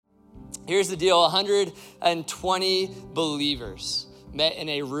Here's the deal, 120 believers met in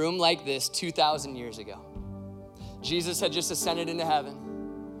a room like this 2,000 years ago. Jesus had just ascended into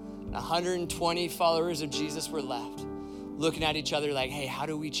heaven. 120 followers of Jesus were left, looking at each other like, hey, how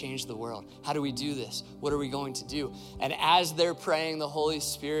do we change the world? How do we do this? What are we going to do? And as they're praying, the Holy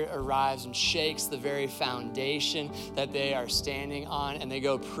Spirit arrives and shakes the very foundation that they are standing on, and they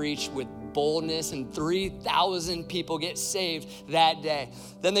go preach with boldness, and 3,000 people get saved that day.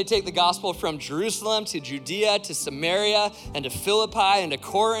 Then they take the gospel from Jerusalem to Judea to Samaria and to Philippi and to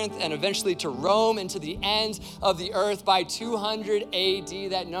Corinth and eventually to Rome and to the ends of the earth. By 200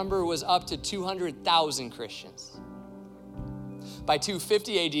 AD, that number was up to 200,000 Christians. By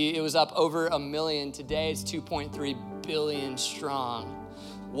 250 AD, it was up over 1 million. Today, it's 2.3 billion strong.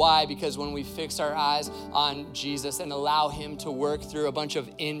 Why? Because when we fix our eyes on Jesus and allow him to work through a bunch of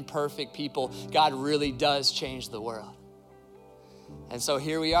imperfect people, God really does change the world. And so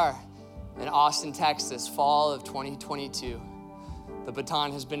here we are in Austin, Texas, fall of 2022. The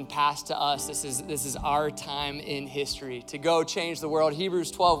baton has been passed to us. This is our time in history to go change the world.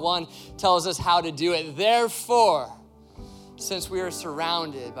 Hebrews 12:1 tells us how to do it. Therefore, since we are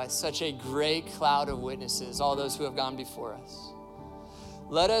surrounded by such a great cloud of witnesses, all those who have gone before us,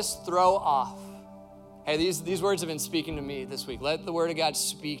 let us throw off. Hey, these words have been speaking to me this week. Let the word of God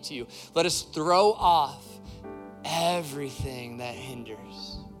speak to you. Let us throw off everything that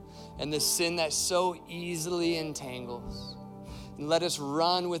hinders and the sin that so easily entangles. And let us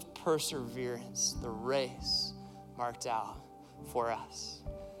run with perseverance the race marked out for us.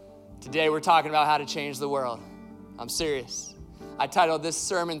 Today we're talking about how to change the world. I'm serious. I titled this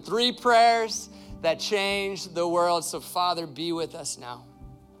sermon, 3 Prayers That Change the World. So Father, be with us now.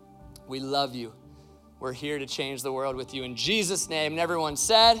 We love you. We're here to change the world with you. In Jesus' name, and everyone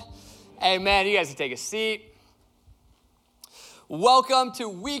said, amen. You guys can take a seat. Welcome to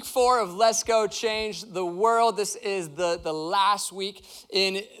week 4 of Let's Go Change the World. This is the last week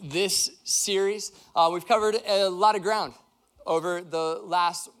in this series. We've covered a lot of ground over the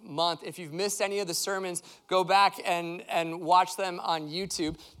last month. If you've missed any of the sermons, go back and watch them on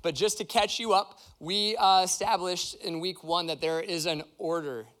YouTube. But just to catch you up, we established in week 1 that there is an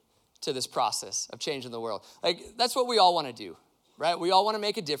order to this process of changing the world. Like, that's what we all want to do, right? We all want to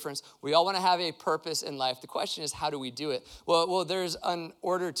make a difference. We all want to have a purpose in life. The question is, how do we do it? Well, there's an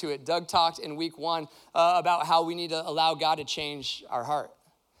order to it. Doug talked in week 1 about how we need to allow God to change our heart,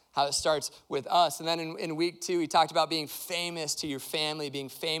 how it starts with us. And then in week 2, he talked about being famous to your family, being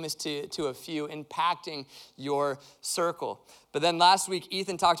famous to a few, impacting your circle. But then last week,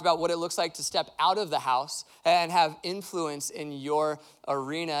 Ethan talked about what it looks like to step out of the house and have influence in your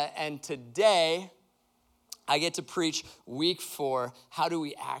arena. And today, I get to preach week 4, how do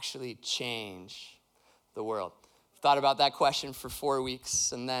we actually change the world? Thought about that question for 4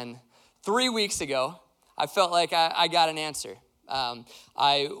 weeks. And then 3 weeks ago, I felt like I got an answer.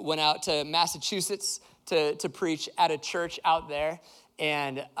 I went out to Massachusetts to preach at a church out there.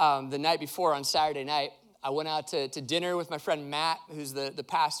 And the night before, on Saturday night, I went out to dinner with my friend Matt, who's the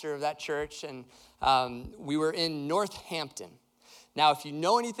pastor of that church. And we were in Northampton. Now, if you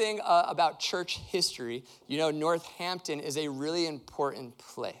know anything about church history, you know Northampton is a really important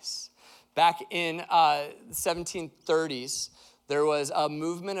place. Back in the 1730s, there was a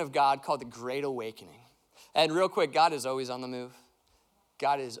movement of God called the Great Awakening. And real quick, God is always on the move.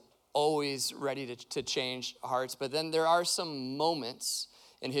 God is always ready to change hearts. But then there are some moments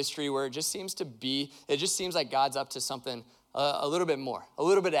in history where it just seems like God's up to something a little bit more, a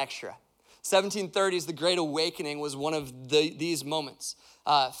little bit extra. 1730s, the Great Awakening was one of these moments.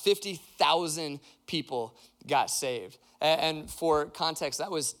 50,000 people got saved. And for context, that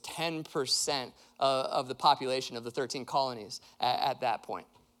was 10% of the population of the 13 colonies at that point.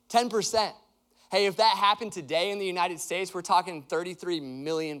 10%. Hey, if that happened today in the United States, we're talking 33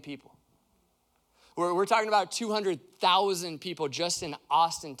 million people. We're talking about 200,000 people just in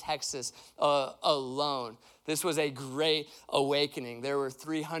Austin, Texas alone. This was a great awakening. There were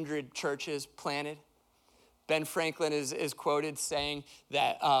 300 churches planted. Ben Franklin is quoted saying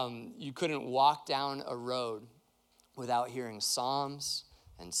that you couldn't walk down a road without hearing psalms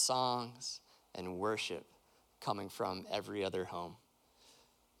and songs and worship coming from every other home.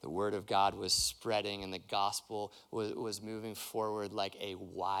 The word of God was spreading and the gospel was moving forward like a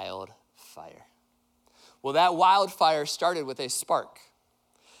wildfire. Well, that wildfire started with a spark.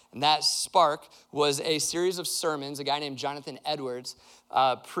 And that spark was a series of sermons a guy named Jonathan Edwards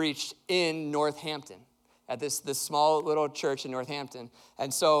preached in Northampton at this small little church in Northampton.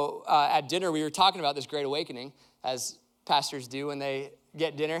 And so at dinner, we were talking about this Great Awakening, as pastors do when they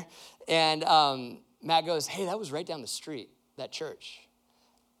get dinner. And Matt goes, hey, that was right down the street, that church.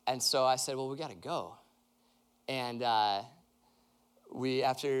 And so I said, well, we got to go. And after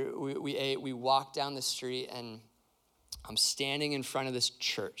we ate, we walked down the street, and I'm standing in front of this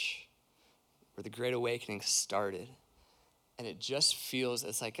church where the Great Awakening started. And it just feels,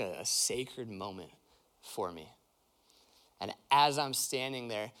 it's like a sacred moment for me. And as I'm standing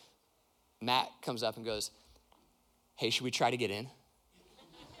there, Matt comes up and goes, hey, should we try to get in?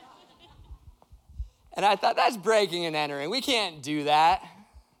 And I thought, that's breaking and entering. We can't do that.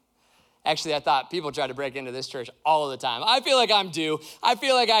 Actually, I thought people try to break into this church all the time. I feel like I'm due. I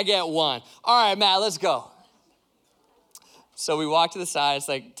feel like I get one. All right, Matt, let's go. So we walk to the side. It's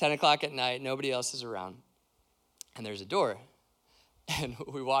like 10 o'clock at night. Nobody else is around. And there's a door. And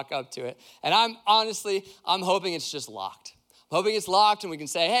we walk up to it. And I'm hoping it's just locked. I'm hoping it's locked and we can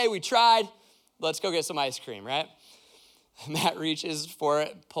say, hey, we tried. Let's go get some ice cream, right? Matt reaches for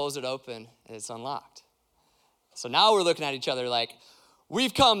it, pulls it open, and it's unlocked. So now we're looking at each other like,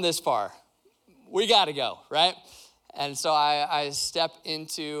 we've come this far. We got to go, right? And so I step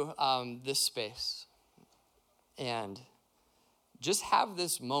into this space and just have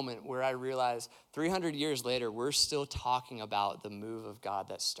this moment where I realize 300 years later, we're still talking about the move of God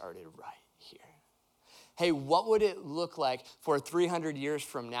that started right here. Hey, what would it look like for 300 years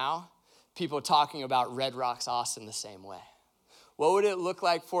from now, people talking about Red Rocks Austin the same way? What would it look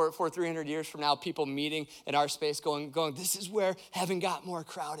like for 300 years from now, people meeting in our space going, this is where heaven got more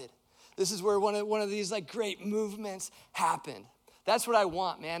crowded. This is where one of these like great movements happened. That's what I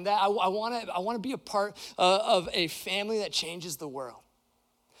want, man. I want to be a part of a family that changes the world.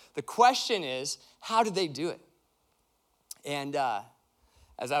 The question is, how did they do it? And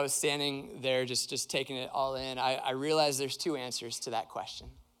as I was standing there, just taking it all in, I realized there's two answers to that question.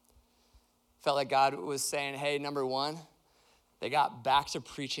 Felt like God was saying, hey, number one, they got back to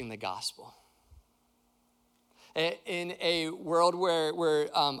preaching the gospel. In a world where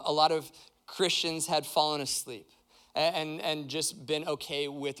a lot of Christians had fallen asleep and just been okay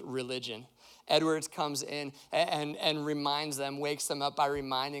with religion, Edwards comes in and reminds them, wakes them up by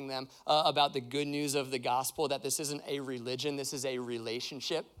reminding them about the good news of the gospel, that this isn't a religion, this is a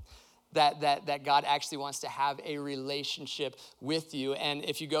relationship. That God actually wants to have a relationship with you. And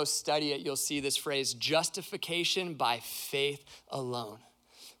if you go study it, you'll see this phrase, justification by faith alone,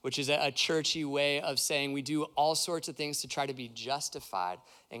 which is a churchy way of saying we do all sorts of things to try to be justified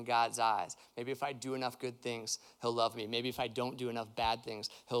in God's eyes. Maybe if I do enough good things, he'll love me. Maybe if I don't do enough bad things,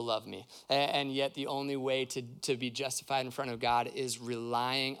 he'll love me. And yet the only way to be justified in front of God is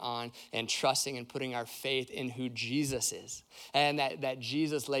relying on and trusting and putting our faith in who Jesus is. And that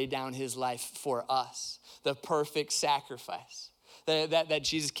Jesus laid down his life for us, the perfect sacrifice. That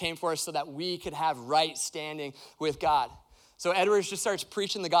Jesus came for us so that we could have right standing with God. So Edwards just starts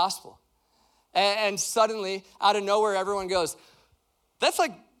preaching the gospel. And suddenly, out of nowhere, everyone goes,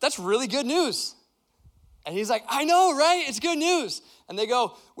 that's really good news. And he's like, I know, right? It's good news. And they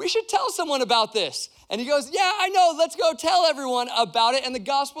go, we should tell someone about this. And he goes, yeah, I know. Let's go tell everyone about it. And the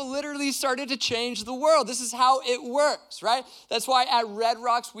gospel literally started to change the world. This is how it works, right? That's why at Red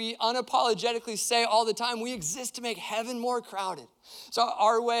Rocks, we unapologetically say all the time, we exist to make heaven more crowded. So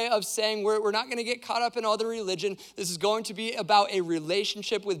our way of saying we're not going to get caught up in all the religion. This is going to be about a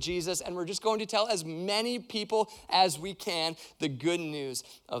relationship with Jesus, and we're just going to tell as many people as we can the good news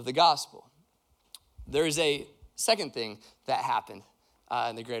of the gospel. There's a second thing that happened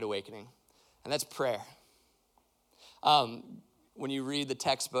in the Great Awakening, and that's prayer. When you read the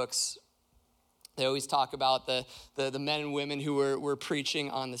textbooks, they always talk about the men and women who were preaching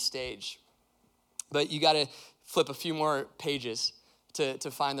on the stage. But you got to flip a few more pages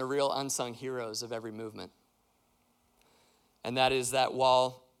to find the real unsung heroes of every movement. And that is that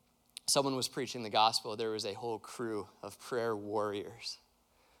while someone was preaching the gospel, there was a whole crew of prayer warriors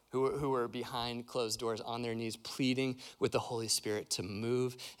who were behind closed doors on their knees pleading with the Holy Spirit to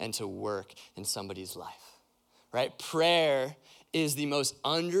move and to work in somebody's life, right? Prayer is the most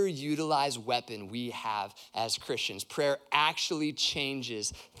underutilized weapon we have as Christians. Prayer actually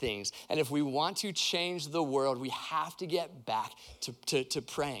changes things. And if we want to change the world, we have to get back to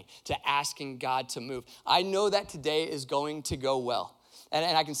praying, to asking God to move. I know that today is going to go well.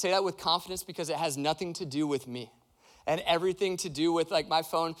 And I can say that with confidence because it has nothing to do with me. And everything to do with, like, my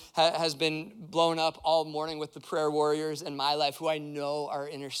phone has been blown up all morning with the prayer warriors in my life who I know are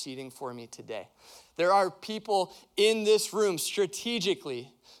interceding for me today. There are people in this room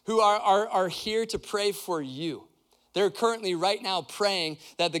strategically who are here to pray for you. They're currently right now praying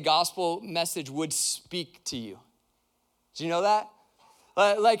that the gospel message would speak to you. Do you know that?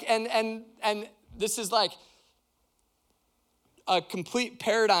 And this is like a complete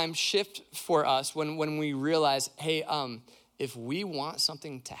paradigm shift for us when we realize, hey, if we want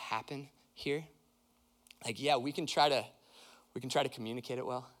something to happen here, like, yeah, we can try to communicate it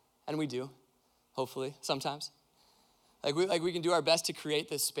well, and we do, hopefully, sometimes. We can do our best to create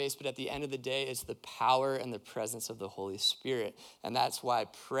this space, but at the end of the day, it's the power and the presence of the Holy Spirit, and that's why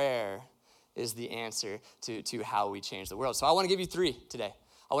prayer is the answer to how we change the world. So I want to give you 3 today.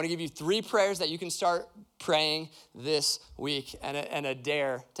 I want to give you 3 prayers that you can start praying this week and a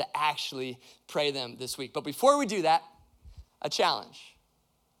dare to actually pray them this week. But before we do that, a challenge.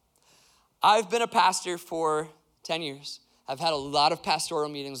 I've been a pastor for 10 years. I've had a lot of pastoral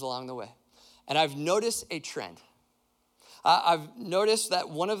meetings along the way, and I've noticed a trend. I've noticed that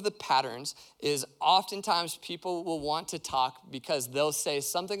one of the patterns is oftentimes people will want to talk because they'll say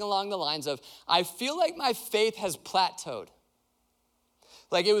something along the lines of, I feel like my faith has plateaued.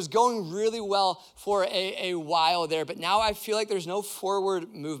 Like it was going really well for a while there, but now I feel like there's no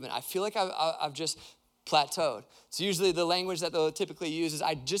forward movement. I feel like I've just plateaued. So usually the language that they'll typically use is,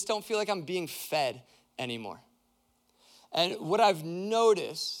 I just don't feel like I'm being fed anymore. And what I've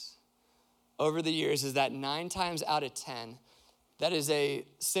noticed over the years is that 9 times out of 10, that is a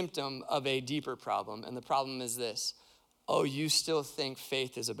symptom of a deeper problem. And the problem is this: oh, you still think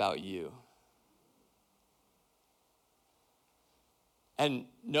faith is about you. And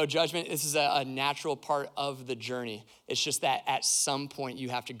no judgment, this is a natural part of the journey. It's just that at some point you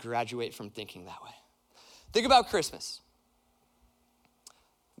have to graduate from thinking that way. Think about Christmas.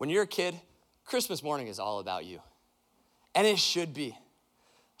 When you're a kid, Christmas morning is all about you. And it should be.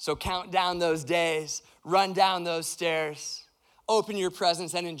 So count down those days, run down those stairs, open your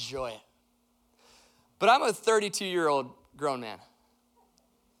presents and enjoy it. But I'm a 32-year-old grown man.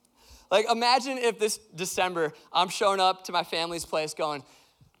 Like imagine if this December, I'm showing up to my family's place going,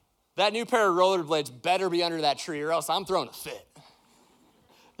 that new pair of rollerblades better be under that tree or else I'm throwing a fit.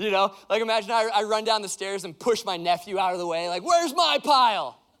 You know, like imagine I run down the stairs and push my nephew out of the way, like, where's my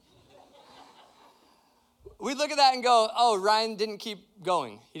pile? We look at that and go, oh, Ryan didn't keep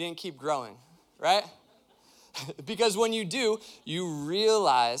going. He didn't keep growing, right? Because when you do, you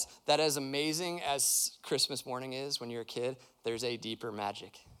realize that as amazing as Christmas morning is when you're a kid, there's a deeper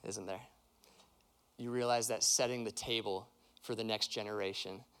magic, isn't there? You realize that setting the table for the next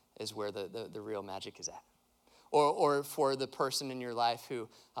generation is where the real magic is at. Or for the person in your life who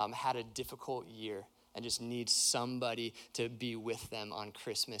had a difficult year and just needs somebody to be with them on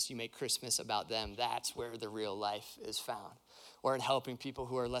Christmas. You make Christmas about them. That's where the real life is found. Or in helping people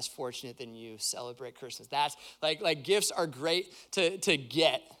who are less fortunate than you celebrate Christmas. That's like gifts are great to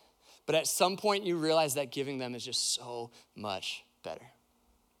get, but at some point you realize that giving them is just so much better.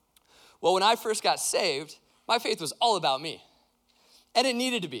 Well, when I first got saved, my faith was all about me. And it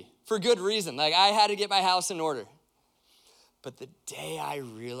needed to be, for good reason. Like I had to get my house in order. But the day I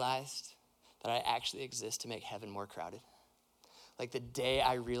realized that I actually exist to make heaven more crowded, like the day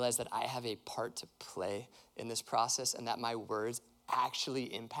I realized that I have a part to play in this process and that my words actually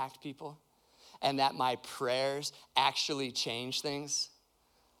impact people and that my prayers actually change things,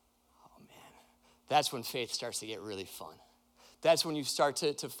 oh man, that's when faith starts to get really fun. That's when you start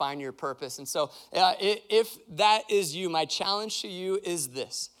to find your purpose. And so if that is you, my challenge to you is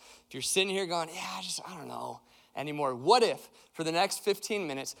this. If you're sitting here going, yeah, I don't know anymore. What if for the next 15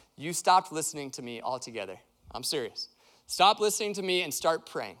 minutes, you stopped listening to me altogether? I'm serious. Stop listening to me and start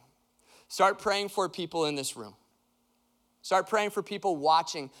praying. Start praying for people in this room. Start praying for people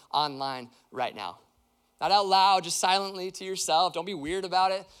watching online right now. Not out loud, just silently to yourself. Don't be weird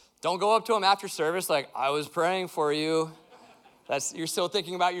about it. Don't go up to them after service like, I was praying for you. You're still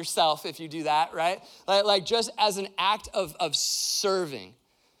thinking about yourself if you do that, right? Like just as an act of serving.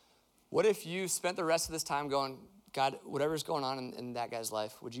 What if you spent the rest of this time going, God, whatever's going on in that guy's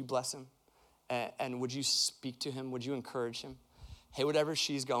life, would you bless him? And would you speak to him? Would you encourage him? Hey, whatever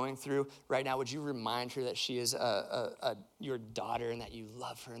she's going through right now, would you remind her that she is your daughter and that you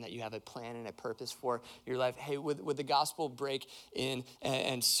love her and that you have a plan and a purpose for your life? Hey, would the gospel break in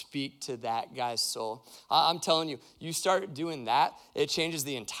and speak to that guy's soul? I'm telling you, you start doing that, it changes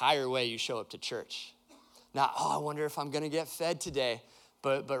the entire way you show up to church. Not, I wonder if I'm going to get fed today,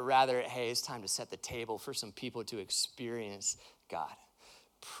 but rather, hey, it's time to set the table for some people to experience God.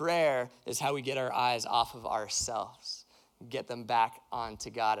 Prayer is how we get our eyes off of ourselves, get them back onto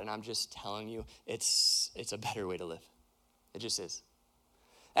God. And I'm just telling you, it's a better way to live. It just is.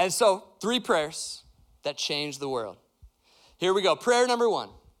 And so 3 prayers that change the world. Here we go. Prayer number 1.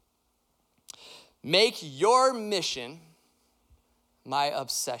 Make your mission my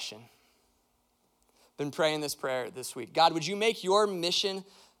obsession. Been praying this prayer this week. God, would you make your mission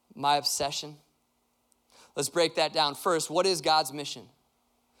my obsession? Let's break that down. First, what is God's mission?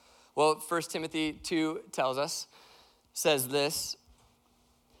 Well, 1 Timothy 2 tells us says this: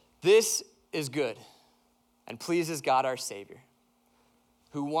 "This is good and pleases God our Savior,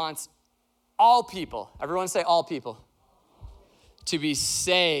 who wants all people," everyone say all people, "to be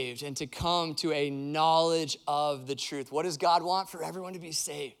saved and to come to a knowledge of the truth." What does God want? For everyone to be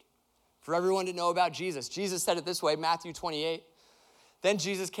saved, for everyone to know about Jesus. Jesus said it this way, Matthew 28. "Then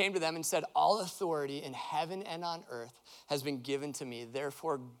Jesus came to them and said, 'All authority in heaven and on earth has been given to me.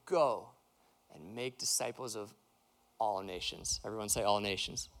 Therefore go and make disciples of all nations.'" Everyone say all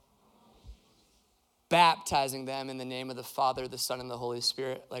nations. "Baptizing them in the name of the Father, the Son, and the Holy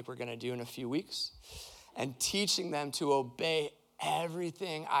Spirit," like we're gonna do in a few weeks, "and teaching them to obey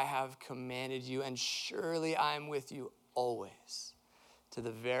everything I have commanded you, and surely I am with you always to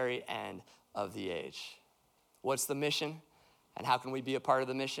the very end of the age." What's the mission? And how can we be a part of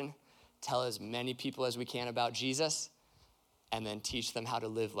the mission? Tell as many people as we can about Jesus and then teach them how to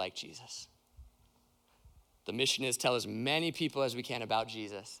live like Jesus. The mission is tell as many people as we can about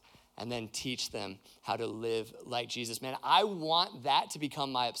Jesus and then teach them how to live like Jesus. Man, I want that to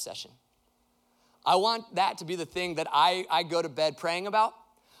become my obsession. I want that to be the thing that I go to bed praying about.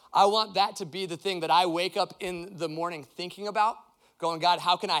 I want that to be the thing that I wake up in the morning thinking about, going, "God,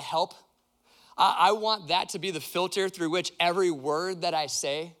 how can I help?" I want that to be the filter through which every word that I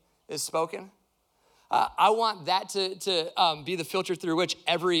say is spoken. I want that to be the filter through which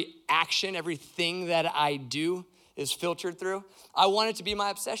every action, everything that I do is filtered through. I want it to be my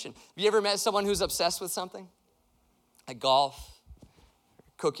obsession. Have you ever met someone who's obsessed with something? Like golf,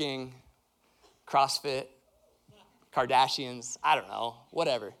 cooking, CrossFit, Kardashians, I don't know,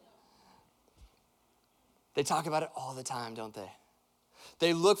 whatever. They talk about it all the time, don't they?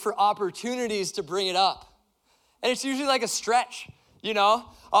 They look for opportunities to bring it up. And it's usually like a stretch, you know?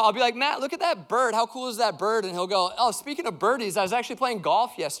 I'll be like, "Matt, look at that bird. How cool is that bird?" And he'll go, "Oh, speaking of birdies, I was actually playing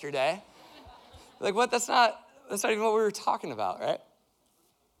golf yesterday." Like, what? That's not even what we were talking about, right?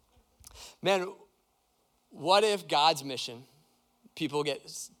 Man, what if God's mission,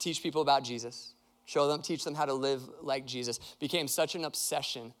 teach people about Jesus, teach them how to live like Jesus, became such an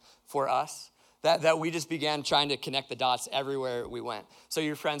obsession for us that we just began trying to connect the dots everywhere we went. So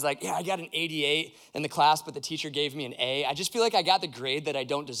your friend's like, "Yeah, I got an 88 in the class, but the teacher gave me an A. I just feel like I got the grade that I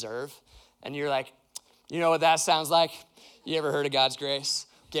don't deserve." And you're like, "You know what that sounds like? You ever heard of God's grace?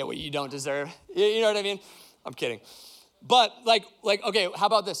 Get what you don't deserve." You know what I mean? I'm kidding. But like, okay, how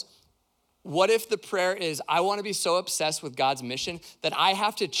about this? What if the prayer is, I want to be so obsessed with God's mission that I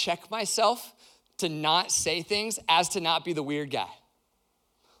have to check myself to not say things as to not be the weird guy?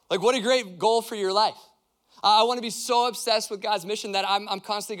 Like, what a great goal for your life. I want to be so obsessed with God's mission that I'm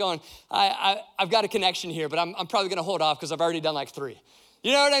constantly going, I've got a connection here, but I'm probably going to hold off because I've already done like 3.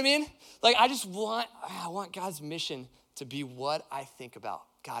 You know what I mean? Like, I want God's mission to be what I think about.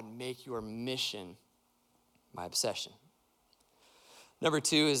 God, make your mission my obsession. Number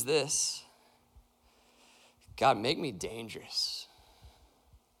 2 is this: God, make me dangerous.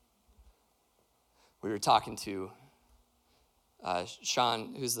 We were talking to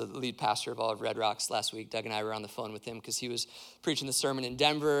Sean, who's the lead pastor of all of Red Rocks last week. Doug and I were on the phone with him because he was preaching the sermon in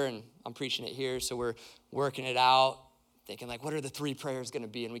Denver and I'm preaching it here. So we're working it out, thinking like, what are the 3 prayers gonna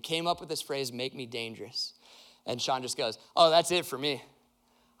be? And we came up with this phrase, "make me dangerous." And Sean just goes, "Oh, that's it for me.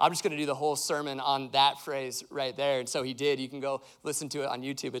 I'm just gonna do the whole sermon on that phrase right there." And so he did. You can go listen to it on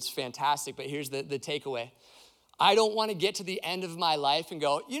YouTube. It's fantastic. But here's the takeaway. I don't wanna get to the end of my life and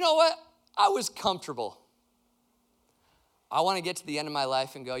go, "You know what? I was comfortable." I want to get to the end of my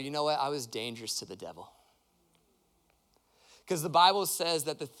life and go, "You know what? I was dangerous to the devil." Because the Bible says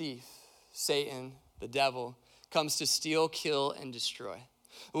that the thief, Satan, the devil, comes to steal, kill, and destroy.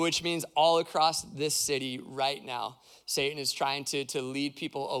 Which means all across this city right now, Satan is trying to lead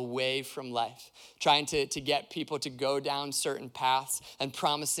people away from life, trying to get people to go down certain paths and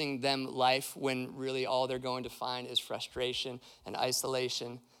promising them life when really all they're going to find is frustration and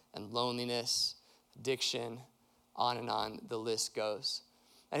isolation and loneliness, addiction. On the list goes.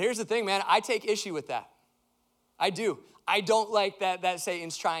 And here's the thing, man, I take issue with that. I do. I don't like that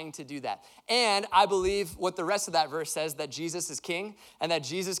Satan's trying to do that. And I believe what the rest of that verse says, that Jesus is king and that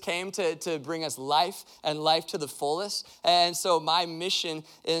Jesus came to bring us life and life to the fullest. And so my mission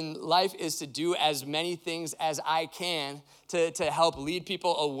in life is to do as many things as I can to help lead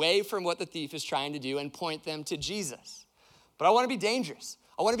people away from what the thief is trying to do and point them to Jesus. But I want to be dangerous.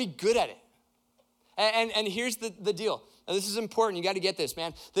 I want to be good at it. And here's the deal. Now, this is important. You got to get this,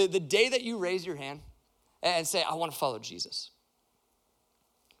 man. The day that you raise your hand and say, "I want to follow Jesus,"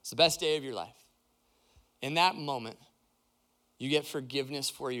 it's the best day of your life. In that moment, you get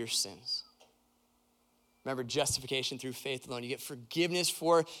forgiveness for your sins. Remember, justification through faith alone. You get forgiveness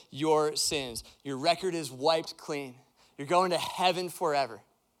for your sins. Your record is wiped clean. You're going to heaven forever.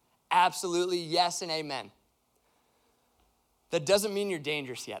 Absolutely, yes and amen. That doesn't mean you're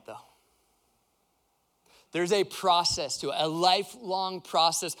dangerous yet, though. There's a process to it, a lifelong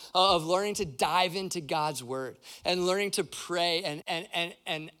process of learning to dive into God's word and learning to pray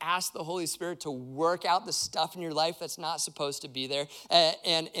and ask the Holy Spirit to work out the stuff in your life that's not supposed to be there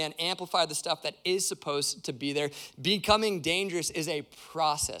and amplify the stuff that is supposed to be there. Becoming dangerous is a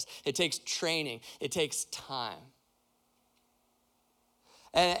process. It takes training. It takes time.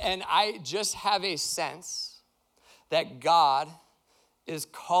 And I just have a sense that God is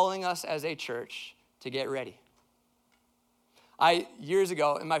calling us as a church to get ready. Years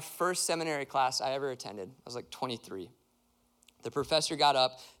ago, in my first seminary class I ever attended, I was like 23. The professor got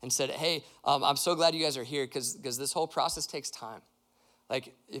up and said, hey, I'm so glad you guys are here because this whole process takes time.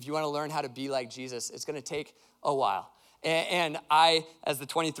 Like, if you want to learn how to be like Jesus, it's going to take a while. And I, as the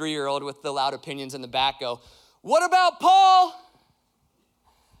 23-year-old with the loud opinions in the back, go, what about Paul?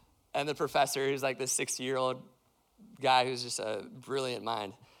 And the professor, who's like this 60-year-old guy who's just a brilliant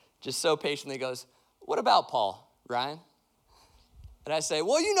mind, just so patiently goes, what about Paul, Ryan? And I say,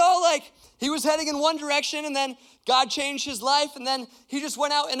 well, like he was heading in one direction and then God changed his life and then he just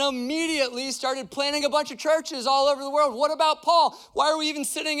went out and immediately started planting a bunch of churches all over the world. What about Paul? Why are we even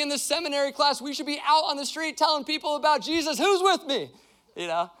sitting in this seminary class? We should be out on the street telling people about Jesus. Who's with me?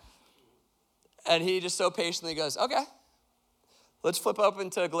 And he just so patiently goes, okay, let's flip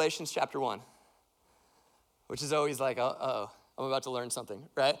open to Galatians chapter 1, which is always like, uh-oh. I'm about to learn something,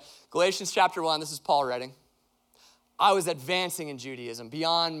 right? Galatians chapter 1, this is Paul writing. I was advancing in Judaism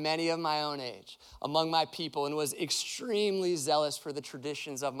beyond many of my own age among my people and was extremely zealous for the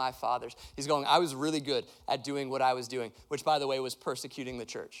traditions of my fathers. He's going, I was really good at doing what I was doing, which, by the way, was persecuting the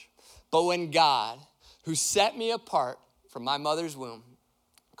church. But when God, who set me apart from my mother's womb,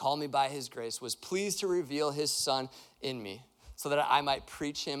 called me by his grace, was pleased to reveal his son in me so that I might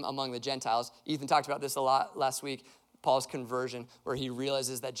preach him among the Gentiles. Ethan talked about this a lot last week. Paul's conversion, where he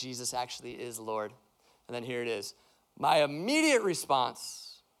realizes that Jesus actually is Lord. And then here it is. My immediate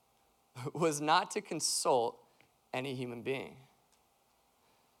response was not to consult any human being.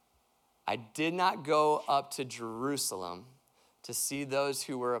 I did not go up to Jerusalem to see those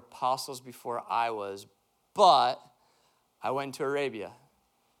who were apostles before I was, but I went to Arabia.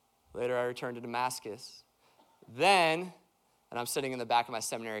 Later, I returned to Damascus. Then, and I'm sitting in the back of my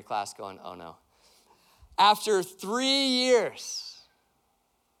seminary class going, oh no. After 3 years,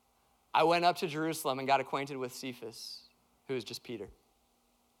 I went up to Jerusalem and got acquainted with Cephas, who is just Peter.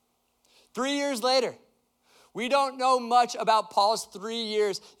 3 years later, we don't know much about Paul's 3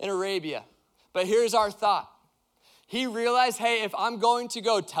 years in Arabia, but here's our thought. He realized, hey, if I'm going to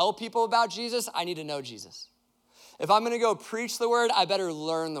go tell people about Jesus, I need to know Jesus. If I'm going to go preach the word, I better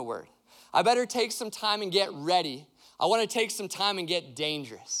learn the word. I better take some time and get ready. I want to take some time and get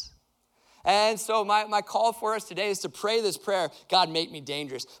dangerous. And so my call for us today is to pray this prayer, God, make me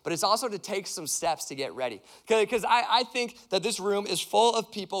dangerous. But it's also to take some steps to get ready. Because I think that this room is full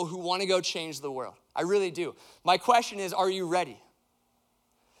of people who want to go change the world. I really do. My question is, are you ready?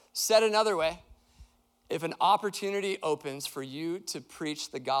 Said another way, if an opportunity opens for you to preach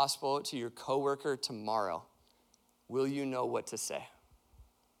the gospel to your coworker tomorrow, will you know what to say?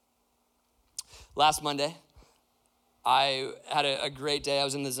 Last Monday, I had a great day. I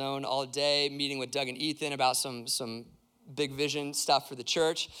was in the zone all day, meeting with Doug and Ethan about some big vision stuff for the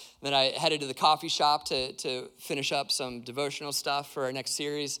church. And then I headed to the coffee shop to finish up some devotional stuff for our next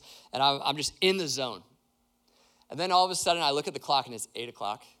series. And I'm just in the zone. And then all of a sudden, I look at the clock, and it's 8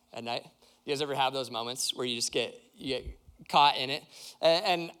 o'clock at night. You guys ever have those moments where you get caught in it?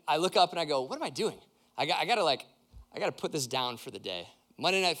 And I look up, and I go, what am I doing? I got to put this down for the day.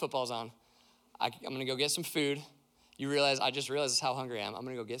 Monday Night Football's on. I'm going to go get some food. I just realized how hungry I am. I'm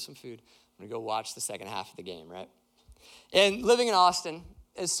going to go get some food. I'm going to go watch the second half of the game, right? And living in Austin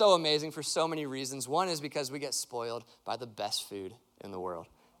is so amazing for so many reasons. One is because we get spoiled by the best food in the world.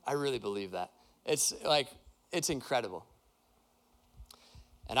 I really believe that. It's incredible.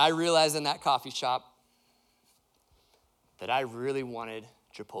 And I realized in that coffee shop that I really wanted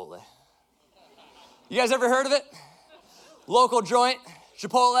Chipotle. You guys ever heard of it? Local joint,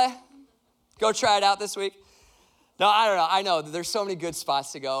 Chipotle. Go try it out this week. No, I don't know. I know there's so many good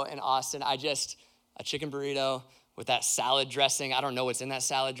spots to go in Austin. A chicken burrito with that salad dressing. I don't know what's in that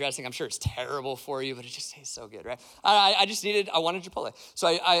salad dressing. I'm sure it's terrible for you, but it just tastes so good, right? I wanted Chipotle. So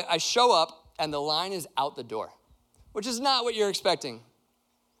I show up, and the line is out the door, which is not what you're expecting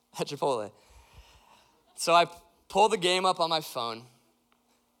at Chipotle. So I pull the game up on my phone,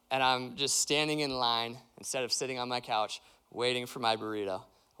 and I'm just standing in line instead of sitting on my couch waiting for my burrito.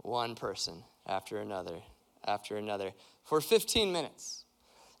 One person after another after another for 15 minutes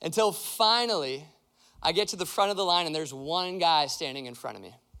until finally I get to the front of the line and there's one guy standing in front of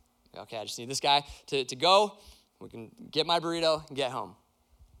me. Okay, I just need this guy to go. We can get my burrito and get home.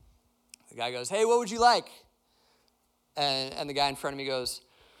 The guy goes, hey, what would you like? And the guy in front of me goes,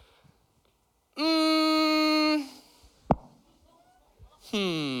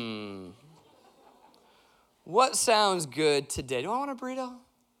 what sounds good today? Do I want a burrito?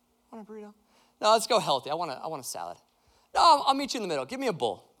 No, let's go healthy. I want a salad. No, I'll meet you in the middle. Give me a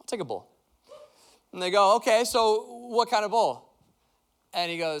bowl. I'll take a bowl. And they go, okay, so what kind of bowl?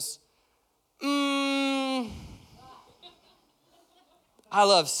 And he goes, I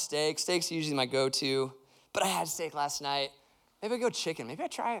love steak. Steak's usually my go-to, but I had steak last night. Maybe I go chicken. Maybe I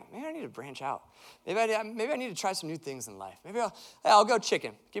try it. Maybe I need to branch out. Maybe I need to try some new things in life. Maybe I'll go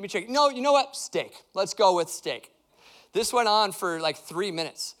chicken. Give me chicken. No, you know what? Steak. Let's go with steak. This went on for like 3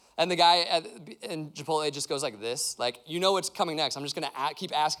 minutes. And the guy in Chipotle just goes like this. Like, you know what's coming next. I'm just going to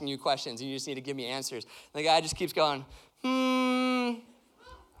keep asking you questions, and you just need to give me answers. And the guy just keeps going,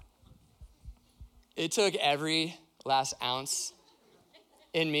 It took every last ounce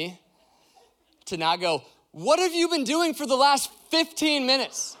in me to not go, what have you been doing for the last 15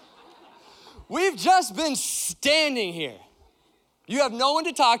 minutes? We've just been standing here. You have no one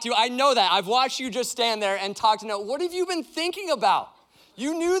to talk to. I know that. I've watched you just stand there and talk to no. What have you been thinking about?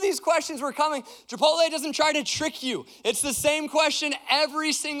 You knew these questions were coming. Chipotle doesn't try to trick you. It's the same question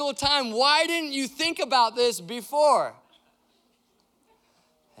every single time. Why didn't you think about this before?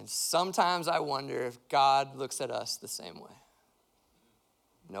 And sometimes I wonder if God looks at us the same way.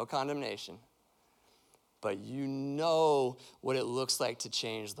 No condemnation. But you know what it looks like to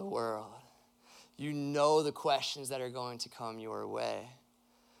change the world. You know the questions that are going to come your way.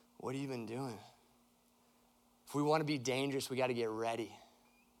 What have you been doing? If we want to be dangerous, we got to get ready.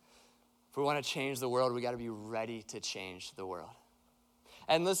 If we want to change the world, we got to be ready to change the world.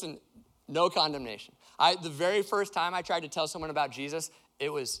 And listen, no condemnation. The very first time I tried to tell someone about Jesus,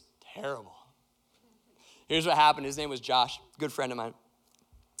 it was terrible. Here's what happened. His name was Josh, a good friend of mine.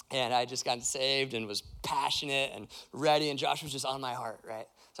 And I just got saved and was passionate and ready, and Josh was just on my heart, right?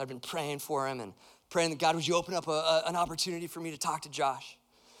 So I've been praying for him and praying that God, would you open up an opportunity for me to talk to Josh?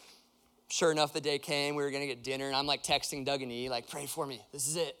 Sure enough, the day came, we were gonna get dinner, and I'm like texting Doug and E, like, pray for me, this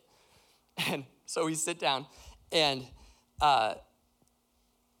is it. And so we sit down, and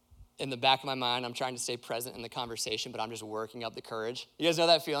in the back of my mind, I'm trying to stay present in the conversation, but I'm just working up the courage. You guys know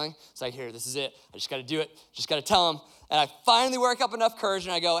that feeling? It's like, here, this is it. I just got to do it. Just got to tell him. And I finally work up enough courage,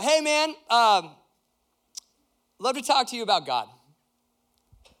 and I go, hey, man, love to talk to you about God.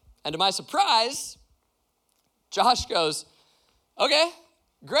 And to my surprise, Josh goes, okay,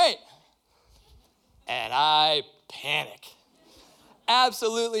 great. And I panic.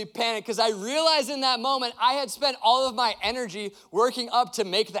 Absolutely panic, because I realized in that moment I had spent all of my energy working up to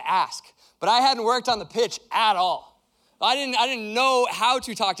make the ask, but I hadn't worked on the pitch at all. I didn't know how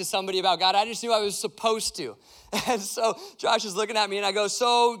to talk to somebody about God. I just knew I was supposed to. And so Josh is looking at me and I go,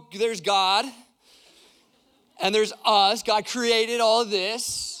 so there's God and there's us. God created all of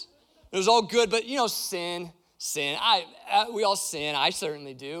this. It was all good, but sin. We all sin. I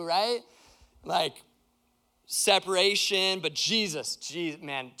certainly do, right? Like, separation, but Jesus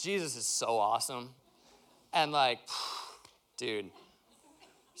is so awesome. And like, dude,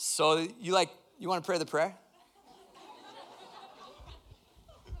 so you want to pray the prayer?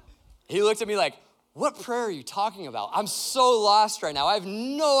 He looked at me like, what prayer are you talking about? I'm so lost right now. I have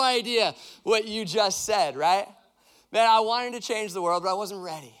no idea what you just said, right? Man, I wanted to change the world, but I wasn't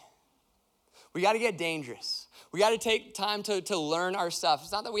ready. We got to get dangerous. We got to take time to learn our stuff.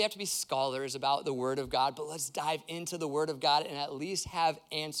 It's not that we have to be scholars about the Word of God, but let's dive into the Word of God and at least have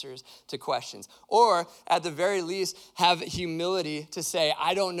answers to questions. Or at the very least, have humility to say,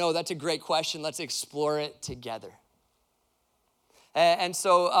 I don't know, that's a great question. Let's explore it together. And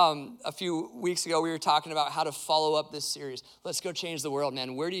so a few weeks ago, we were talking about how to follow up this series. Let's go change the world,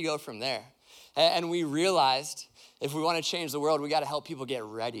 man. Where do you go from there? And we realized if we want to change the world, we got to help people get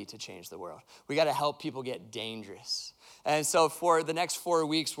ready to change the world. We got to help people get dangerous. And so for the next 4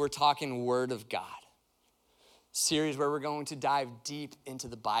 weeks, we're talking Word of God. Series where we're going to dive deep into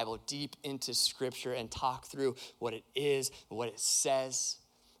the Bible, deep into Scripture, and talk through what it is, what it says.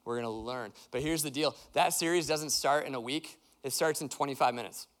 We're going to learn. But here's the deal. That series doesn't start in a week. It starts in 25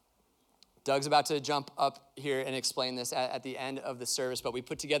 minutes. Doug's about to jump up here and explain this at the end of the service, but we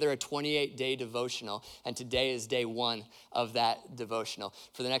put together a 28-day devotional, and today is day 1 of that devotional.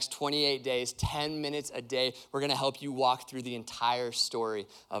 For the next 28 days, 10 minutes a day, we're gonna help you walk through the entire story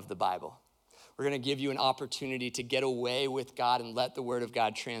of the Bible. We're going to give you an opportunity to get away with God and let the word of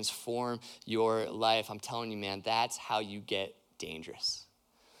God transform your life. I'm telling you, man, that's how you get dangerous.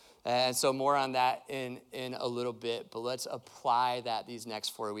 And so more on that in a little bit, but let's apply that these next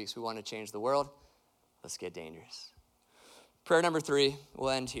 4 weeks. We want to change the world. Let's get dangerous. Prayer number 3,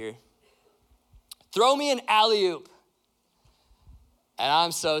 we'll end here. Throw me an alley-oop. And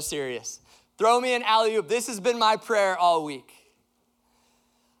I'm so serious. Throw me an alley-oop. This has been my prayer all week.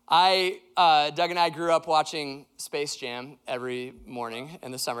 Doug and I grew up watching Space Jam every morning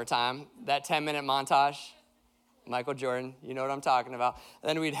in the summertime. That 10-minute montage, Michael Jordan, you know what I'm talking about. And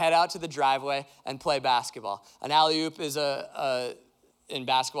then we'd head out to the driveway and play basketball. An alley-oop is in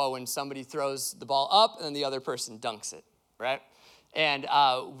basketball when somebody throws the ball up and then the other person dunks it, right? And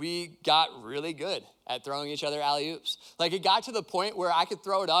we got really good at throwing each other alley-oops. Like it got to the point where I could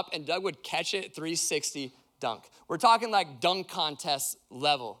throw it up and Doug would catch it 360 dunk. We're talking like dunk contest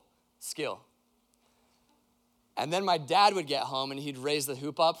level skill. And then my dad would get home and he'd raise the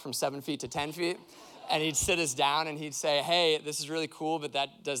hoop up from 7 feet to 10 feet. And he'd sit us down and he'd say, hey, this is really cool, but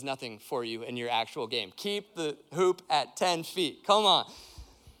that does nothing for you in your actual game. Keep the hoop at 10 feet. Come on.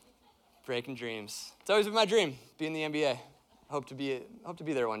 Breaking dreams. It's always been my dream, be in the NBA. Hope to be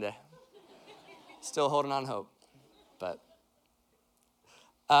there one day. Still holding on hope. But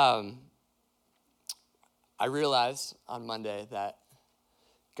I realized on Monday that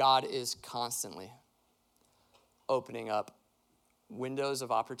God is constantly opening up windows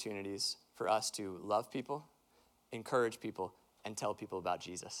of opportunities for us to love people, encourage people, and tell people about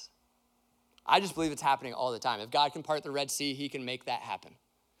Jesus. I just believe it's happening all the time. If God can part the Red Sea, he can make that happen.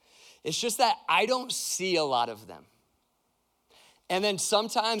 It's just that I don't see a lot of them. And then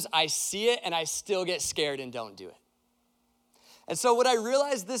sometimes I see it and I still get scared and don't do it. And so what I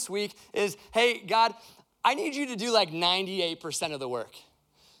realized this week is, hey, God, I need you to do like 98% of the work.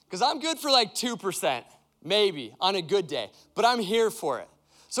 Because I'm good for like 2%, maybe, on a good day. But I'm here for it.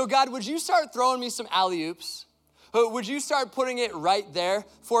 So God, would you start throwing me some alley-oops? Would you start putting it right there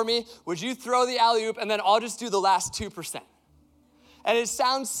for me? Would you throw the alley-oop and then I'll just do the last 2%? And it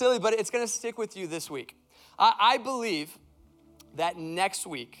sounds silly, but it's going to stick with you this week. I believe that next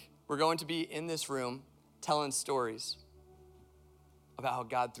week we're going to be in this room telling stories about how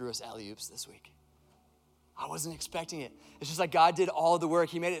God threw us alley-oops this week. I wasn't expecting it. It's just like God did all the work.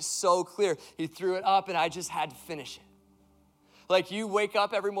 He made it so clear. He threw it up and I just had to finish it. Like you wake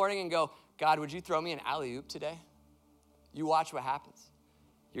up every morning and go, God, would you throw me an alley-oop today? You watch what happens.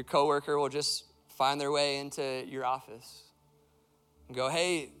 Your coworker will just find their way into your office and go,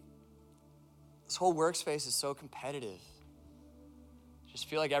 hey, this whole workspace is so competitive. Just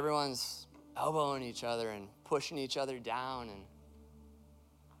feel like everyone's elbowing each other and pushing each other down. And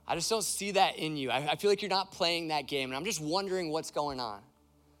I just don't see that in you. I feel like you're not playing that game. And I'm just wondering what's going on.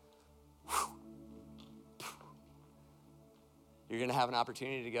 You're going to have an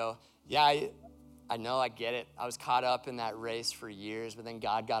opportunity to go, yeah, I know, I get it. I was caught up in that race for years, but then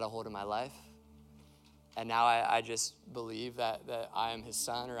God got a hold of my life. And now I just believe that I am his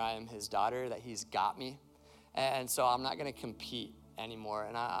son or I am his daughter, that he's got me. And so I'm not going to compete anymore.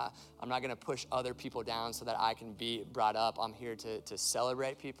 And I'm not going to push other people down so that I can be brought up. I'm here to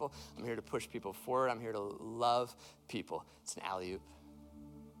celebrate people. I'm here to push people forward. I'm here to love people. It's an alley-oop.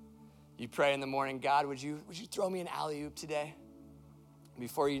 You pray in the morning, God, would you throw me an alley-oop today?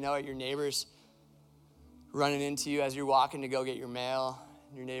 Before you know it, your neighbor's running into you as you're walking to go get your mail.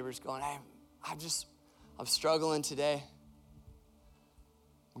 And your neighbor's going, hey, I'm struggling today.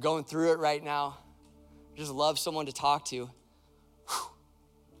 I'm going through it right now. I just love someone to talk to.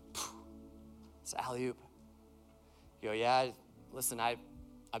 It's alley-oop. You go, yeah, listen, I've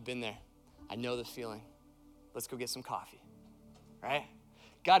been there. I know the feeling. Let's go get some coffee, right?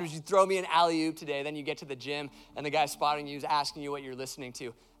 God, would you throw me an alley-oop today? Then you get to the gym and the guy spotting you is asking you what you're listening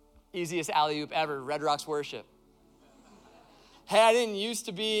to. Easiest alley-oop ever, Red Rocks worship. Hey, I didn't used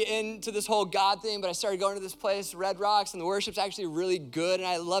to be into this whole God thing, but I started going to this place, Red Rocks, and the worship's actually really good, and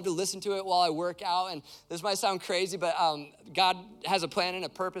I love to listen to it while I work out, and this might sound crazy, but God has a plan and a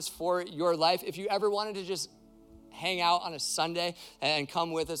purpose for your life. If you ever wanted to just hang out on a Sunday and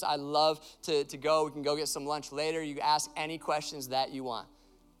come with us, I'd love to go. We can go get some lunch later. You can ask any questions that you want.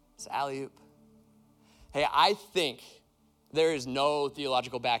 It's alley-oop. Hey, I think there is no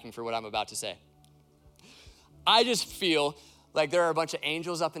theological backing for what I'm about to say. I just feel like there are a bunch of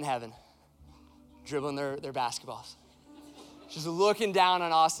angels up in heaven dribbling their basketballs. Just looking down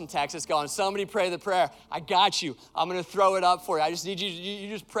on Austin, Texas, going, somebody pray the prayer. I got you. I'm going to throw it up for you. I just need you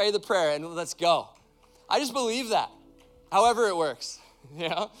just pray the prayer and let's go. I just believe that, however it works, you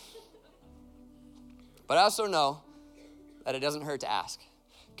know? But I also know that it doesn't hurt to ask.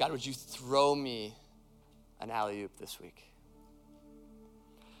 God, would you throw me an alley-oop this week?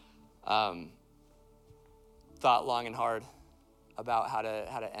 Thought long and hard about how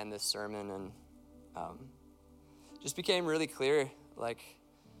to end this sermon, and just became really clear, like,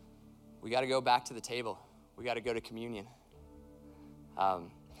 we got to go back to the table. We got to go to communion.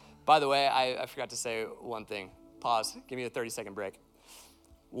 By the way, I forgot to say one thing. Pause. Give me a 30-second break.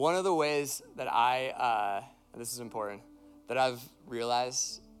 One of the ways that and this is important, that I've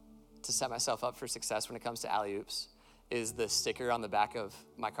realized to set myself up for success when it comes to alley-oops is the sticker on the back of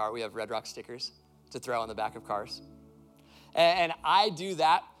my car. We have Red Rock stickers to throw on the back of cars. And I do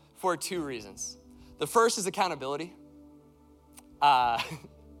that for two reasons. The first is accountability.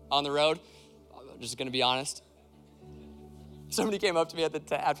 On the road, I'm just gonna be honest. Somebody came up to me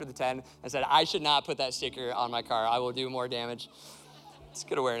after the 10 and said, I should not put that sticker on my car. I will do more damage. It's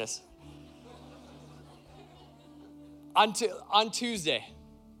good awareness. On Tuesday,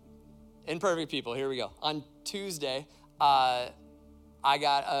 Imperfect People, here we go. On Tuesday, I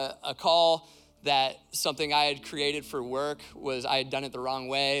got a call that something I had created for work I had done it the wrong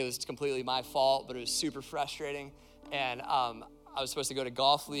way. It was completely my fault, but it was super frustrating. And I was supposed to go to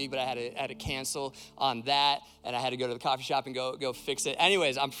golf league, but I had to cancel on that, and I had to go to the coffee shop and go fix it.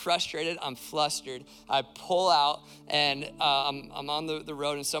 Anyways, I'm frustrated, I'm flustered. I pull out, and I'm on the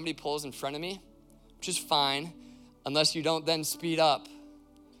road, and somebody pulls in front of me, which is fine, unless you don't then speed up.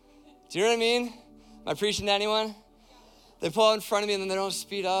 Do you know what I mean? Am I preaching to anyone? They pull out in front of me, and then they don't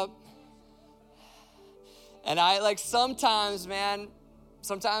speed up. And sometimes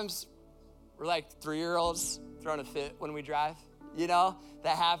we're like 3-year-olds throwing a fit when we drive. You know,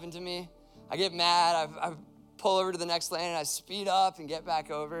 that happened to me. I get mad, I pull over to the next lane, and I speed up and get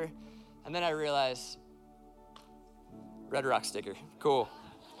back over. And then I realize, Red Rock sticker, cool.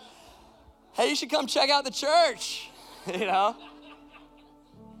 Hey, you should come check out the church, you know?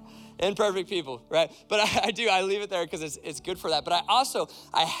 Imperfect People, right? But I leave it there because it's good for that. But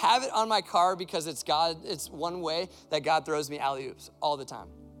I have it on my car because it's one way that God throws me alley-oops all the time.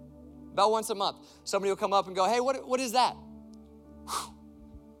 About once a month, somebody will come up and go, hey, what is that?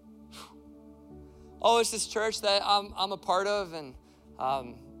 Oh, it's this church that I'm a part of, and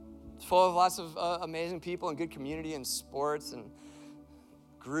it's full of lots of amazing people and good community and sports and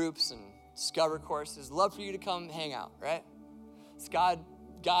groups and discover courses. Love for you to come hang out, right? It's God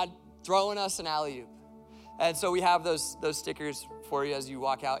throwing us an alley-oop. And so we have those stickers for you as you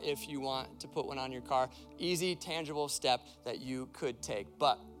walk out if you want to put one on your car. Easy, tangible step that you could take.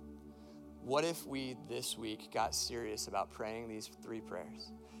 But what if we this week got serious about praying these 3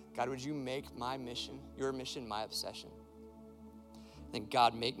 prayers? God, would you make my mission, your mission, my obsession? Then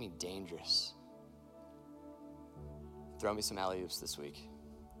God, make me dangerous. Throw me some alley-oops this week.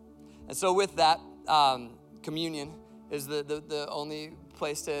 And so with that, communion is the only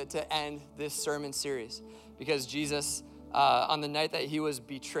place to end this sermon series, because Jesus, on the night that he was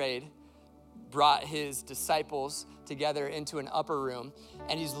betrayed, brought his disciples together into an upper room,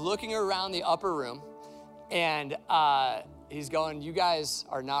 and he's looking around the upper room, and he's going, you guys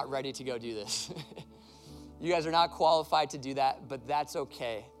are not ready to go do this. You guys are not qualified to do that, but that's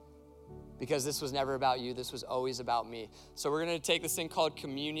okay, because this was never about you. This was always about me. So we're going to take this thing called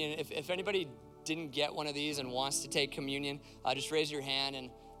communion. If anybody didn't get one of these and wants to take communion, just raise your hand, and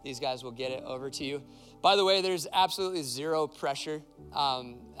these guys will get it over to you. By the way, there's absolutely zero pressure.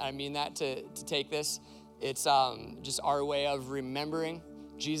 I mean that to take this. It's just our way of remembering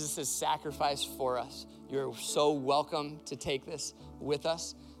Jesus' sacrifice for us. You're so welcome to take this with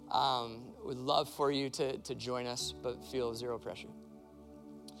us. We'd love for you to join us, but feel zero pressure.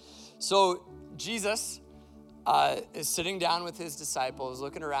 So Jesus is sitting down with his disciples,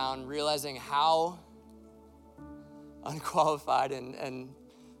 looking around, realizing how unqualified and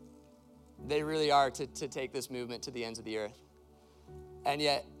they really are to take this movement to the ends of the earth. And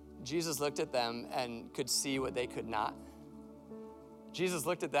yet, Jesus looked at them and could see what they could not. Jesus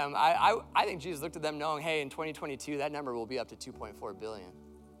looked at them, I think Jesus looked at them knowing, hey, in 2022, that number will be up to 2.4 billion.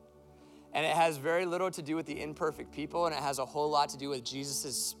 And it has very little to do with the imperfect people, and it has a whole lot to do with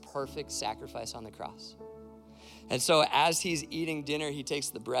Jesus' perfect sacrifice on the cross. And so as he's eating dinner, he takes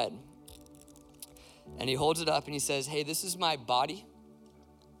the bread, and he holds it up, and he says, hey, this is my body,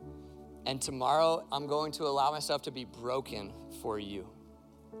 and tomorrow I'm going to allow myself to be broken for you.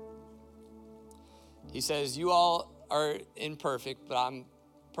 He says, you all are imperfect, but I'm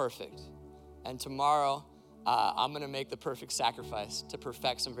perfect. And tomorrow, I'm going to make the perfect sacrifice to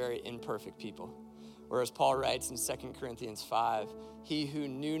perfect some very imperfect people. Whereas Paul writes in 2 Corinthians 5, he who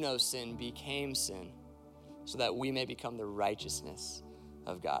knew no sin became sin so that we may become the righteousness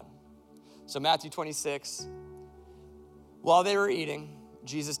of God. So Matthew 26, while they were eating,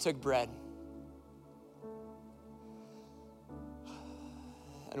 Jesus took bread.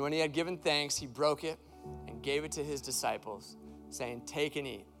 And when he had given thanks, he broke it and gave it to his disciples, saying, "Take and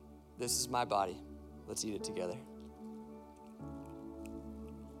eat. This is my body. Let's eat it together."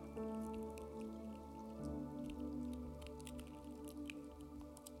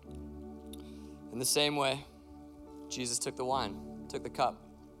 In the same way, Jesus took the wine, took the cup.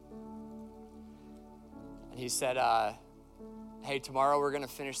 And he said, hey, tomorrow we're going to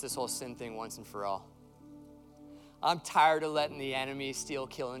finish this whole sin thing once and for all. I'm tired of letting the enemy steal,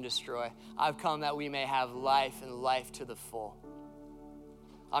 kill, and destroy. I've come that we may have life and life to the full.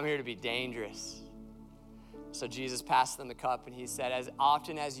 I'm here to be dangerous. So Jesus passed them the cup and he said, as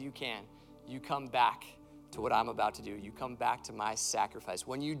often as you can, you come back to what I'm about to do. You come back to my sacrifice.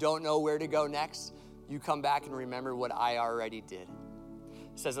 When you don't know where to go next, you come back and remember what I already did.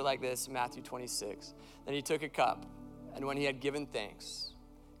 It says it like this in Matthew 26. Then he took a cup, and when he had given thanks,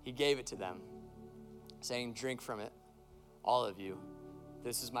 he gave it to them, saying, "Drink from it, all of you.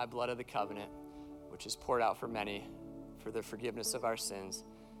 This is my blood of the covenant, which is poured out for many for the forgiveness of our sins."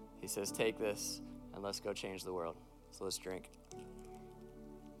 He says, "Take this, and let's go change the world." So let's drink.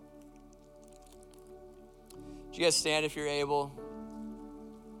 Would you guys stand if you're able?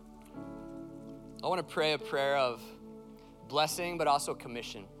 I want to pray a prayer of blessing, but also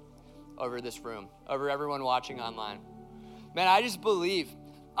commission over this room, over everyone watching online. Man,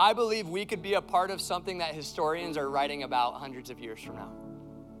 I believe we could be a part of something that historians are writing about hundreds of years from now.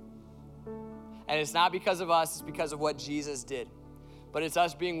 And it's not because of us, it's because of what Jesus did. But it's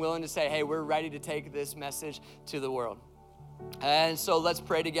us being willing to say, hey, we're ready to take this message to the world. And so let's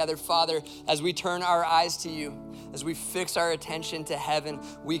pray together. Father, as we turn our eyes to you, as we fix our attention to heaven,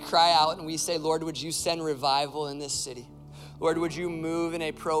 we cry out and we say, Lord, would you send revival in this city? Lord, would you move in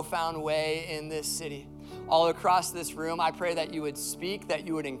a profound way in this city? All across this room, I pray that you would speak, that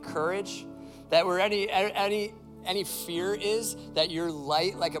you would encourage, that where any fear is, that your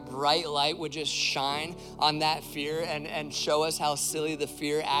light, like a bright light, would just shine on that fear and show us how silly the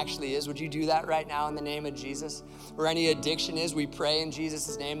fear actually is. Would you do that right now in the name of Jesus? Where any addiction is, we pray in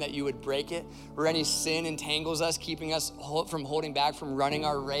Jesus' name that you would break it. Where any sin entangles us, keeping us from holding back, from running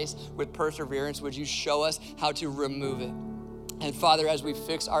our race with perseverance, would you show us how to remove it? And Father, as we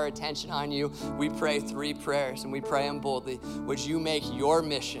fix our attention on you, we pray 3 prayers, and we pray them boldly. Would you make your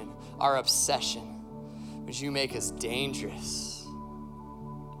mission our obsession? Would you make us dangerous?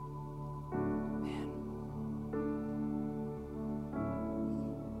 Man.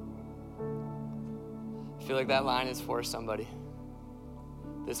 I feel like that line is for somebody.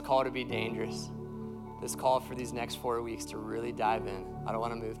 This call to be dangerous. This call for these next 4 weeks to really dive in. I don't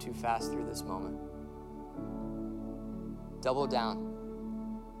want to move too fast through this moment. Double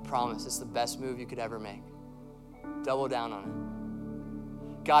down. Promise, it's the best move you could ever make. Double down on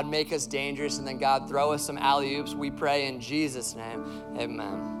it. God, make us dangerous, and then God, throw us some alley-oops. We pray in Jesus' name,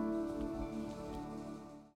 amen.